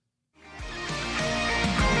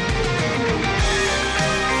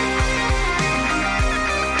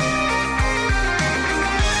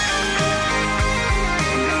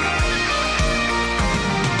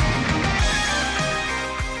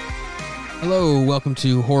Hello, welcome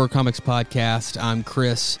to Horror Comics Podcast. I'm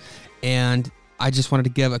Chris, and I just wanted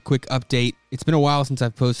to give a quick update. It's been a while since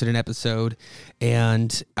I've posted an episode,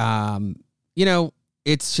 and,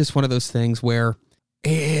 it's just one of those things where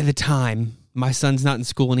the time, my son's not in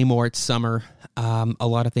school anymore, it's summer, a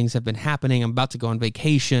lot of things have been happening, I'm about to go on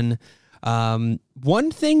vacation.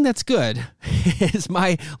 One thing that's good is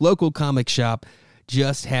my local comic shop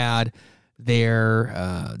just had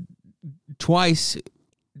their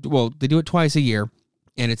they do it twice a year,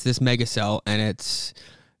 and it's this mega sale, and it's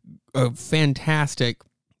a fantastic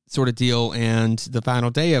sort of deal, and the final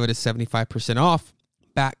day of it is 75% off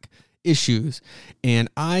back issues, and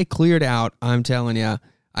I'm telling you,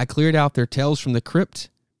 I cleared out their Tales from the Crypt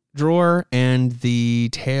drawer and the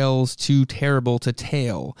Tales Too Terrible to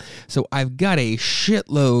Tale, so I've got a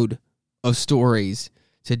shitload of stories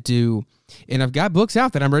to do, and I've got books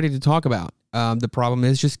out that I'm ready to talk about. The problem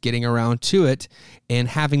is just getting around to it and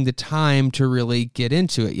having the time to really get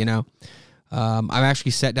into it, I've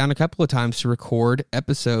actually sat down a couple of times to record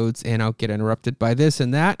episodes, and I'll get interrupted by this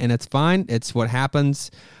and that, and it's fine. It's what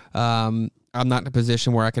happens. I'm not in a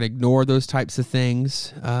position where I can ignore those types of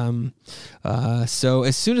things. So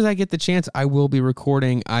as soon as I get the chance, I will be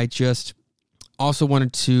recording. I just also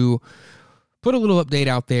wanted to put a little update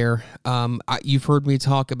out there. You've heard me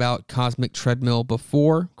talk about Cosmic Treadmill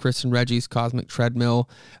before, Chris and Reggie's Cosmic Treadmill,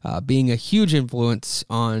 being a huge influence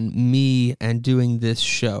on me and doing this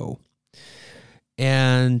show.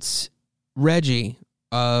 And Reggie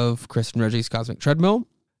of Chris and Reggie's Cosmic Treadmill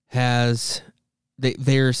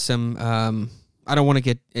there's some, I don't want to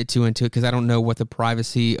get too into it because I don't know what the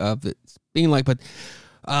privacy of it's being like, but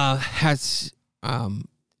has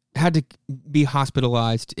had to be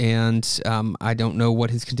hospitalized, and I don't know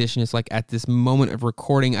what his condition is like at this moment of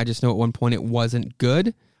recording. I just know at one point it wasn't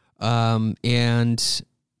good, and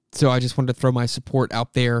so I just wanted to throw my support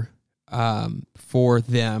out there for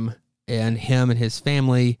them and him and his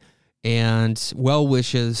family, and well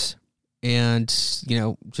wishes, and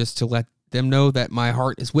just to let them know that my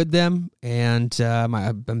heart is with them, and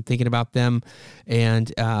I'm thinking about them.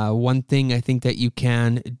 And one thing I think that you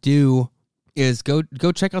can do is go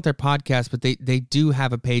check out their podcast, but they do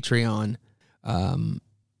have a Patreon,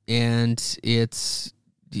 and it's,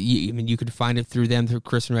 you could find it through them, through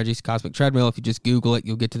Chris and Reggie's Cosmic Treadmill. If you just Google it,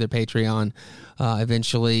 you'll get to their Patreon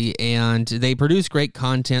eventually, and they produce great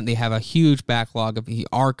content. They have a huge backlog of the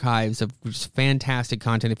archives of just fantastic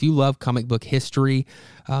content. If you love comic book history,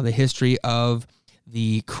 the history of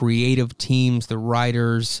the creative teams, the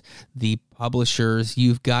writers, the publishers,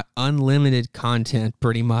 you've got unlimited content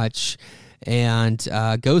pretty much. And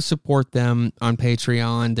go support them on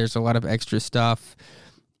Patreon. There's a lot of extra stuff,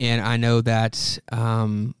 and I know that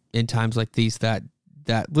in times like these, that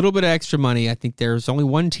little bit of extra money, I think there's only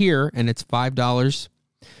one tier, and it's $5,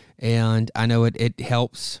 and I know it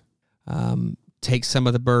helps take some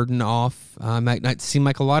of the burden off. Might not seem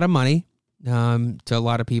like a lot of money to a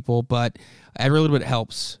lot of people, but every little bit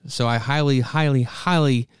helps. So I highly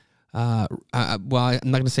I'm not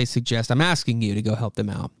going to say suggest. I'm asking you to go help them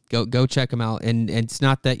out. Go check them out. And it's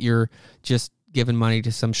not that you're just giving money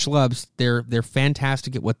to some schlubs. They're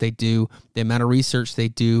fantastic at what they do. The amount of research they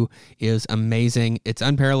do is amazing. It's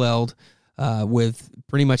unparalleled with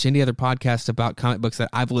pretty much any other podcast about comic books that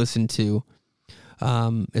I've listened to.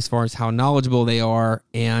 As far as how knowledgeable they are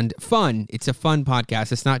and fun. It's a fun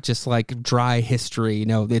podcast. It's not just like dry history.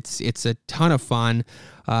 No, it's a ton of fun.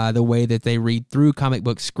 The way that they read through comic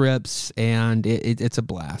book scripts, and it's a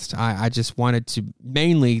blast. I just wanted to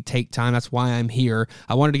mainly take time. That's why I'm here.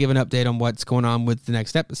 I wanted to give an update on what's going on with the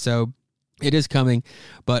next episode. It is coming,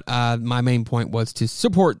 but my main point was to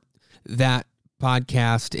support that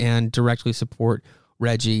podcast and directly support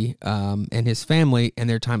Reggie and his family in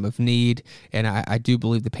their time of need. And I do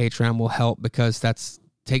believe the Patreon will help, because that's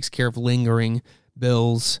takes care of lingering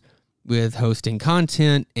bills with hosting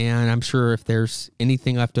content, and I'm sure if there's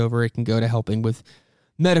anything left over, it can go to helping with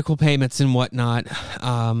medical payments and whatnot.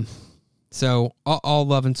 So all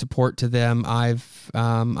love and support to them. I'm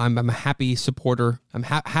a happy supporter. I'm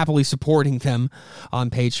happily supporting them on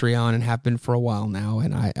Patreon, and have been for a while now.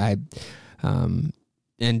 And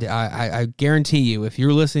I guarantee you, if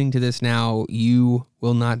you're listening to this now, you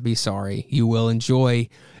will not be sorry. You will enjoy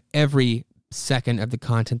every second of the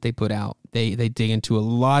content they put out. They dig into a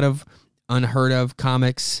lot of unheard of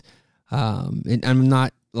comics. And I'm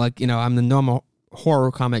not like, I'm the normal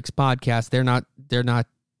horror comics podcast. They're not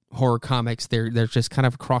horror comics. They're just kind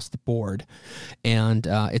of across the board. And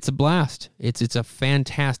it's a blast. It's a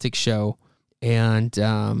fantastic show. And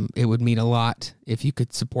it would mean a lot if you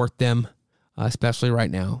could support them, especially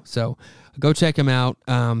right now. So go check them out.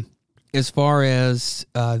 as far as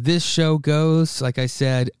this show goes, like I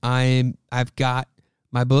said, I've got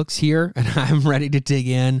my books here and I'm ready to dig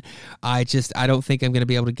in. I don't think I'm going to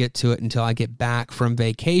be able to get to it until I get back from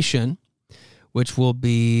vacation, which will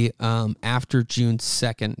be after June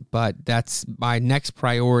 2nd. But that's my next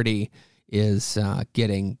priority, is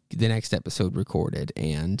getting the next episode recorded.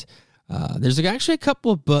 And there's actually a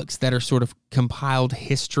couple of books that are sort of compiled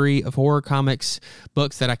history of horror comics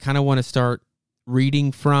books that I kind of want to start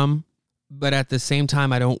reading from. But at the same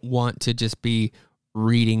time, I don't want to just be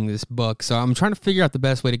reading this book. So I'm trying to figure out the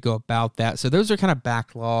best way to go about that. So those are kind of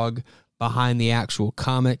backlog behind the actual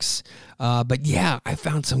comics. But yeah, I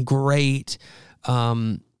found some great,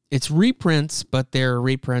 it's reprints, but they're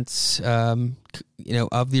reprints, of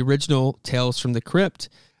the original Tales from the Crypt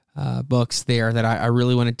books there that I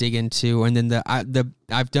really want to dig into. And then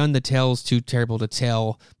I've done the Tales Too Terrible to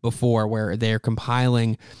Tell before, where they're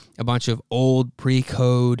compiling a bunch of old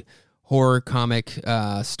pre-code horror comic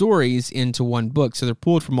stories into one book. So they're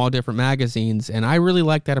pulled from all different magazines. And I really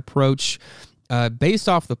like that approach based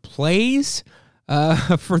off the plays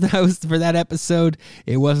for that episode.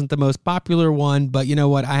 It wasn't the most popular one, but you know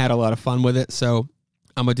what? I had a lot of fun with it. So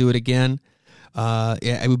I'm going to do it again.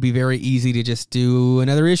 It would be very easy to just do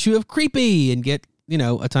another issue of Creepy and get,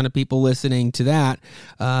 a ton of people listening to that.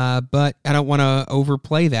 But I don't want to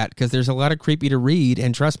overplay that because there's a lot of Creepy to read.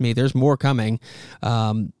 And trust me, there's more coming.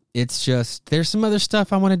 It's just, there's some other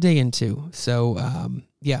stuff I want to dig into. So,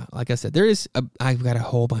 yeah, like I said, I've got a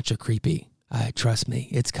whole bunch of Creepy. Trust me,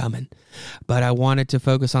 it's coming. But I wanted to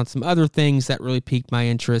focus on some other things that really piqued my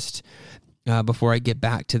interest before I get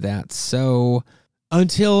back to that. So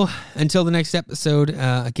until the next episode,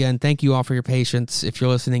 again, thank you all for your patience. If you're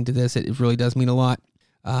listening to this, it really does mean a lot.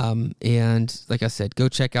 And like I said, go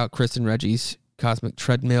check out Chris and Reggie's Cosmic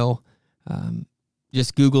Treadmill.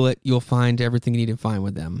 Just Google it. You'll find everything you need to find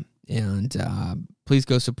with them. And please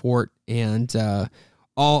go support. And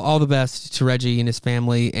all the best to Reggie and his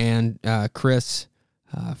family, and Chris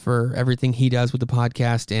for everything he does with the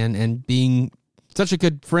podcast and being such a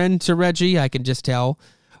good friend to Reggie. I can just tell.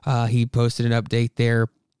 He posted an update there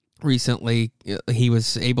recently. He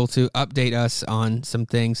was able to update us on some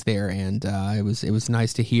things there, and it was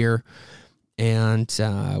nice to hear. And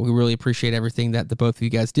we really appreciate everything that the both of you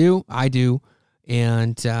guys do. I do.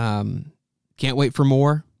 And can't wait for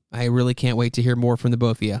more. I really can't wait to hear more from the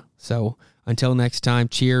both of you. So until next time,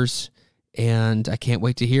 cheers. And I can't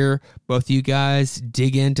wait to hear both of you guys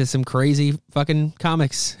dig into some crazy fucking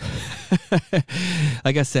comics.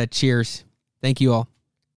 Like I said, cheers. Thank you all.